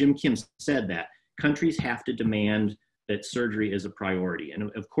 and Jim Kim said that. Countries have to demand that surgery is a priority, and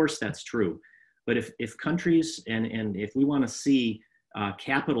of course that's true. But if countries, and if we want to see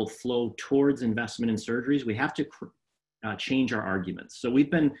capital flow towards investment in surgeries, we have to change our arguments. So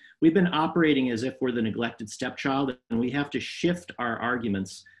we've been operating as if we're the neglected stepchild, and we have to shift our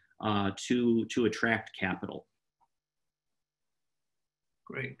arguments to attract capital.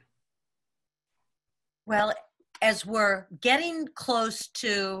 Great. Well, as we're getting close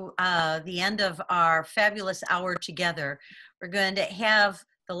to the end of our fabulous hour together, we're going to have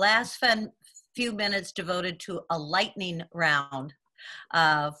the last few minutes devoted to a lightning round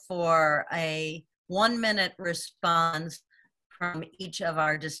for a 1-minute response from each of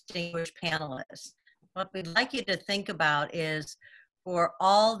our distinguished panelists. What we'd like you to think about is, for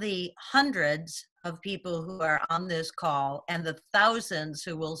all the hundreds of people who are on this call and the thousands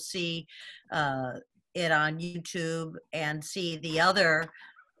who will see it on YouTube and see the other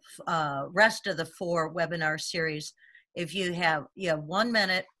rest of the 4 webinar series. If you have 1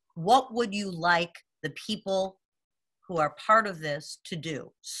 minute, what would you like the people who are part of this to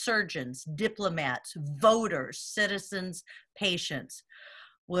do? Surgeons, diplomats, voters, citizens, patients.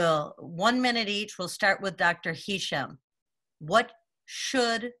 Well, 1 minute each. We'll start with Dr. Hisham. What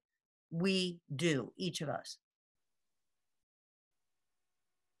should we do, each of us?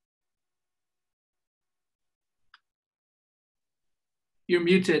 You're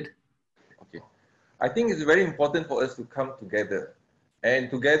muted. Okay. I think it's very important for us to come together.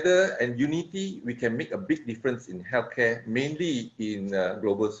 And together and unity, we can make a big difference in healthcare, mainly in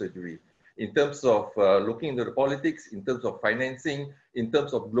global surgery, in terms of looking into the politics, in terms of financing, in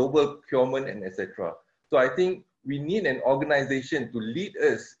terms of global procurement, and etc. So I think we need an organization to lead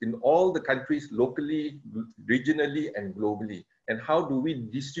us in all the countries locally, regionally, and globally. And how do we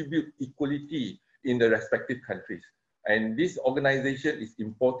distribute equality in the respective countries? And this organization is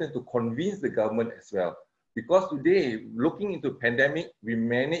important to convince the government as well. Because today, looking into pandemic, we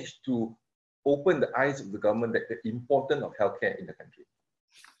managed to open the eyes of the government that the importance of healthcare in the country.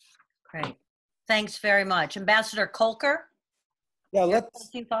 Great. Thanks very much. Ambassador Kolker? Yeah,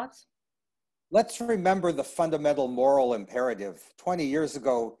 let's remember the fundamental moral imperative. 20 years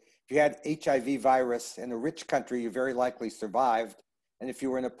ago, if you had HIV virus in a rich country, you very likely survived. And if you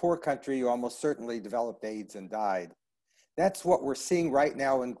were in a poor country, you almost certainly developed AIDS and died. That's what we're seeing right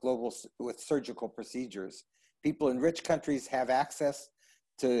now in global with surgical procedures. People in rich countries have access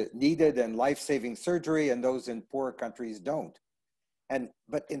to needed and life-saving surgery, and those in poorer countries don't.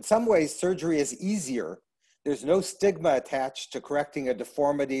 But in some ways, surgery is easier. There's no stigma attached to correcting a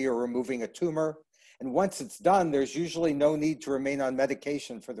deformity or removing a tumor. And once it's done, there's usually no need to remain on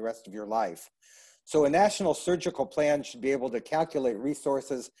medication for the rest of your life. So a national surgical plan should be able to calculate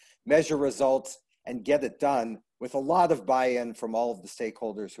resources, measure results, and get it done with a lot of buy-in from all of the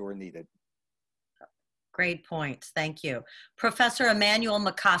stakeholders who are needed. Great points, thank you. Professor Emmanuel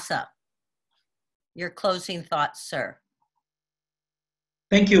Makasa, your closing thoughts, sir.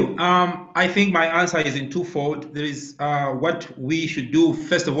 Thank you. I think my answer is in twofold. There is what we should do,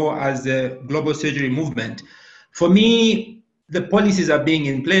 first of all, as a global surgery movement. For me, the policies are being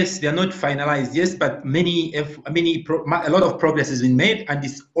in place. They are not finalized, yes, but a lot of progress has been made and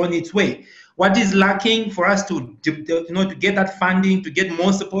it's on its way. What is lacking for us to get that funding, to get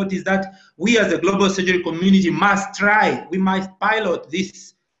more support, is that we as a global surgery community must try. We must pilot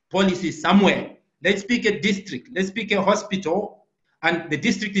this policy somewhere. Let's pick a district. Let's pick a hospital, and the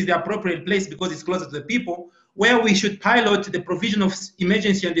district is the appropriate place because it's closer to the people, where we should pilot the provision of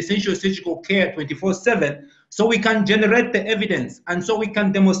emergency and essential surgical care 24/7, so we can generate the evidence and so we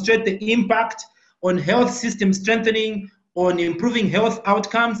can demonstrate the impact on health system strengthening, on improving health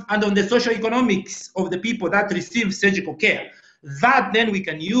outcomes, and on the social economics of the people that receive surgical care. That then we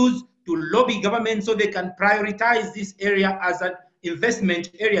can use to lobby government so they can prioritize this area as an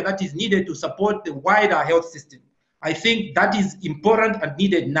investment area that is needed to support the wider health system. I think that is important and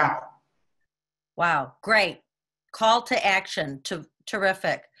needed now. Wow, great. Call to action,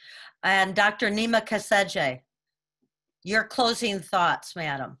 terrific. And Dr. Nima Kaseje, your closing thoughts,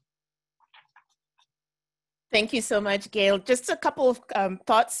 madam. Thank you so much, Gail. Just a couple of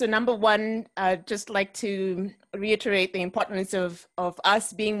thoughts. So number one, I'd just like to reiterate the importance of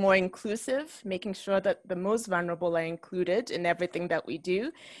us being more inclusive, making sure that the most vulnerable are included in everything that we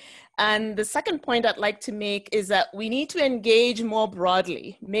do. And the second point I'd like to make is that we need to engage more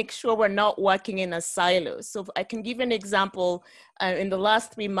broadly, make sure we're not working in a silo. So I can give an example. In the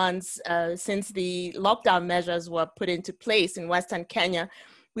last 3 months, since the lockdown measures were put into place in Western Kenya,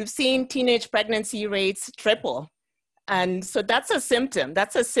 we've seen teenage pregnancy rates triple. And so that's a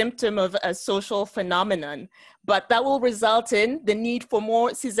symptom of a social phenomenon, but that will result in the need for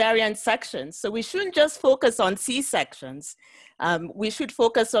more cesarean sections. So we shouldn't just focus on C-sections. We should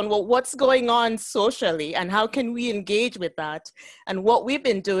focus on, well, what's going on socially and how can we engage with that? And what we've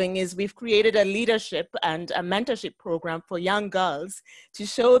been doing is we've created a leadership and a mentorship program for young girls to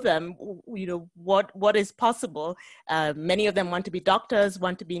show them, what is possible. Many of them want to be doctors,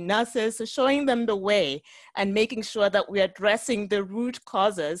 want to be nurses, so showing them the way and making sure that we're addressing the root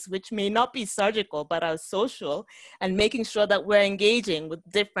causes, which may not be surgical, but are social, and making sure that we're engaging with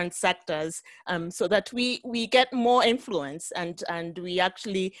different sectors so that we get more influence and we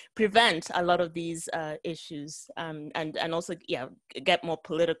actually prevent a lot of these issues and also get more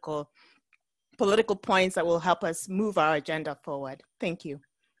political points that will help us move our agenda forward. Thank you.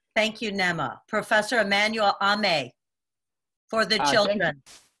 Thank you, Nema. Professor Emmanuel Ame, For the children.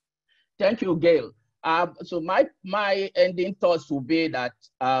 Thank you, Gail. So my ending thoughts will be that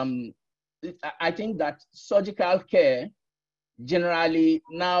I think that surgical care generally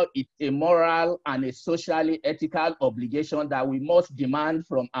now it's a moral and a socially ethical obligation that we must demand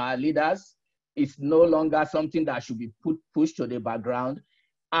from our leaders. It's no longer something that should be pushed to the background.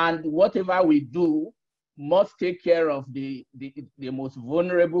 And whatever we do must take care of the most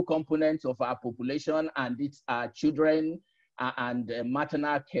vulnerable components of our population, and it's our children and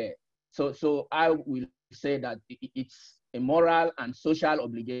maternal care. So I will say that it's a moral and social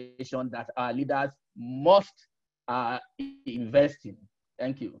obligation that our leaders must invest in.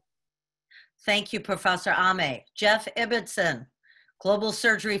 Thank you. Thank you, Professor Ame. Jeff Ibbotson, Global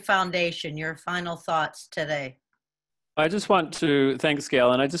Surgery Foundation, your final thoughts today. I just want to, thanks,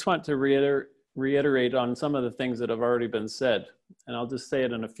 Gail, and I just want to reiterate on some of the things that have already been said, and I'll just say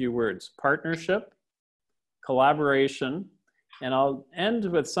it in a few words. Partnership, collaboration, and I'll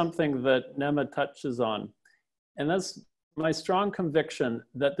end with something that Nema touches on, and that's my strong conviction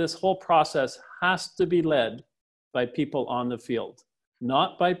that this whole process has to be led by people on the field,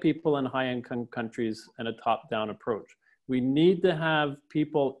 not by people in high-income countries and a top-down approach. We need to have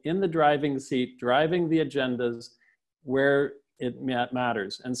people in the driving seat, driving the agendas where it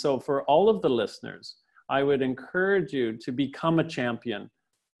matters. And so for all of the listeners, I would encourage you to become a champion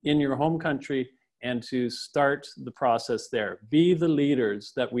in your home country and to start the process there. Be the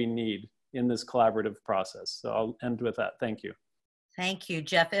leaders that we need in this collaborative process. So I'll end with that. Thank you. Thank you,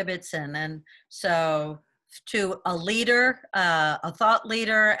 Jeff Ibbotson. And so to a leader, a thought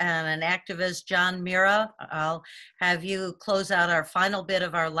leader and an activist, John Mira, I'll have you close out our final bit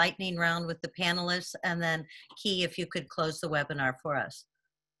of our lightning round with the panelists, and then Key, if you could close the webinar for us.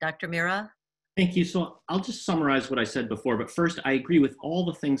 Dr. Mira? Thank you. So I'll just summarize what I said before, but first I agree with all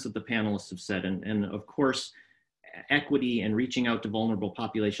the things that the panelists have said. And of course, equity and reaching out to vulnerable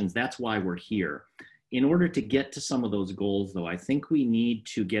populations, that's why we're here. In order to get to some of those goals though, I think we need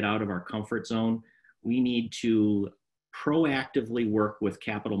to get out of our comfort zone. We need to proactively work with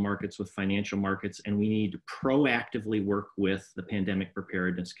capital markets, with financial markets, and we need to proactively work with the pandemic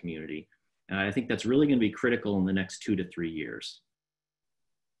preparedness community. I think that's really going to be critical in the next 2 to 3 years.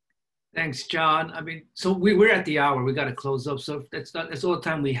 Thanks, John. I mean, so we're at the hour. We got to close up. So that's all the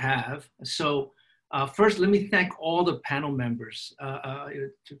time we have. So first, let me thank all the panel members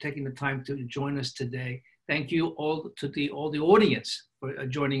for taking the time to join us today. Thank you all to all the audience for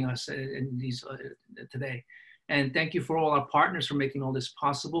joining us in these today. And thank you for all our partners for making all this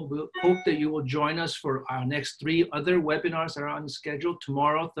possible. We hope that you will join us for our next 3 other webinars that are on the schedule.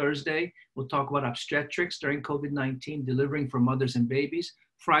 Tomorrow, Thursday, we'll talk about obstetrics during COVID-19, delivering for mothers and babies.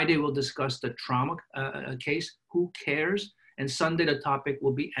 Friday, we'll discuss the trauma case, who cares? And Sunday, the topic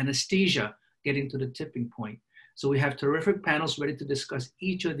will be anesthesia, getting to the tipping point. So we have terrific panels ready to discuss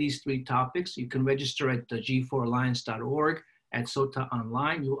each of these 3 topics. You can register at g4alliance.org, at SOTA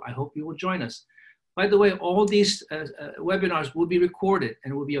Online. I hope you will join us. By the way, all these webinars will be recorded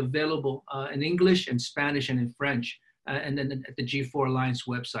and will be available in English and Spanish and in French, and then at the G4 Alliance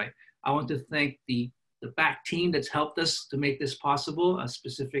website. I want to thank the back team that's helped us to make this possible,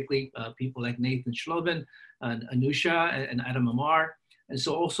 specifically people like Nathan Schloven, Anusha, and Adam Amar. And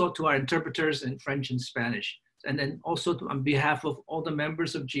so also to our interpreters in French and Spanish. And then also on behalf of all the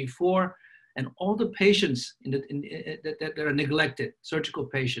members of G4 and all the patients that are neglected, surgical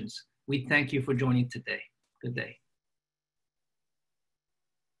patients, we thank you for joining today. Good day.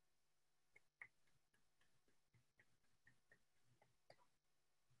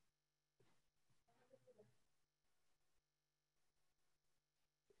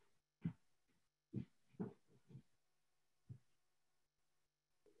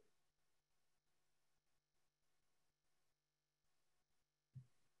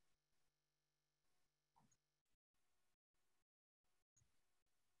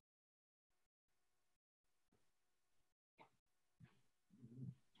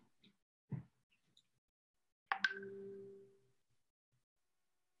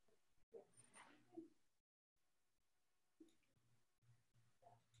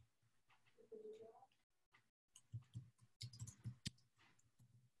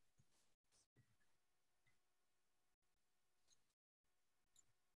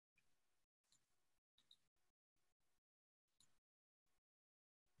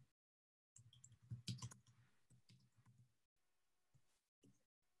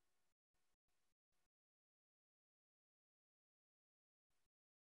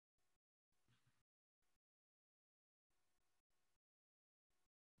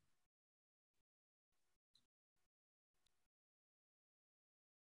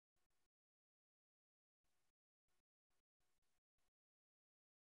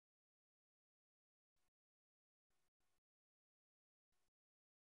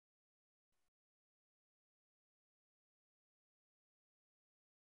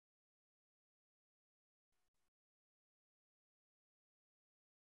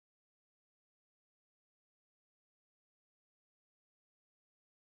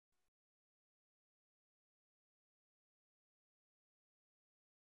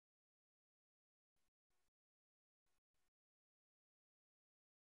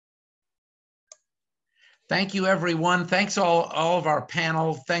 Thank you, everyone. Thanks all of our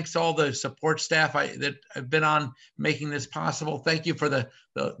panel. Thanks all the support staff that have been on making this possible. Thank you for the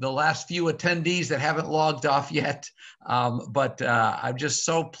last few attendees that haven't logged off yet. But I'm just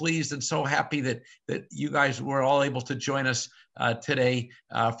so pleased and so happy that you guys were all able to join us today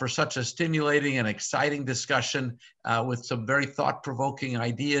for such a stimulating and exciting discussion with some very thought-provoking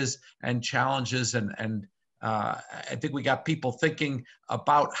ideas and challenges. And I think we got people thinking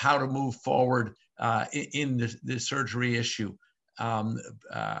about how to move forward in the surgery issue.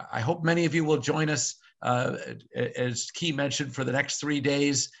 I hope many of you will join us, as Key mentioned, for the next 3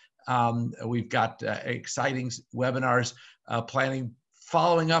 days. We've got exciting webinars planning,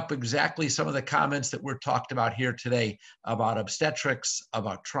 following up exactly some of the comments that were talked about here today about obstetrics,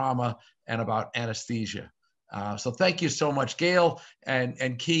 about trauma, and about anesthesia. So thank you so much, Gail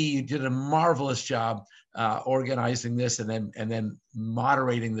and Key. You did a marvelous job organizing this and then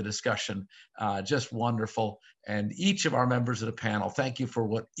moderating the discussion. Just wonderful. And each of our members of the panel, thank you for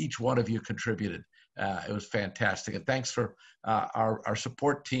what each one of you contributed. It was fantastic. And thanks for our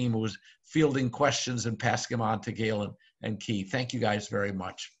support team who was fielding questions and passing them on to Gail and Key. Thank you guys very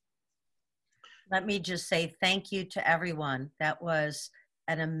much. Let me just say thank you to everyone. That was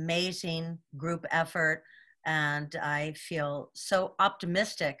an amazing group effort. And I feel so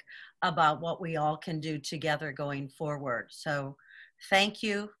optimistic about what we all can do together going forward. So thank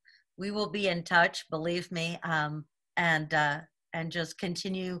you. We will be in touch, believe me, and just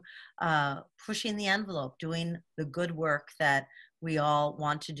continue pushing the envelope, doing the good work that we all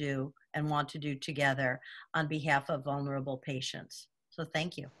want to do and want to do together on behalf of vulnerable patients. So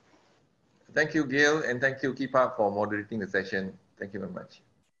thank you. Thank you, Gail, and thank you, Kipa, for moderating the session. Thank you very much.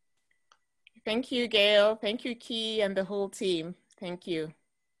 Thank you, Gail. Thank you, Key, and the whole team. Thank you.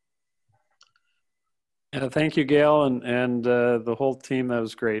 Thank you, Gail, and the whole team. That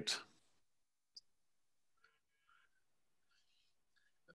was great.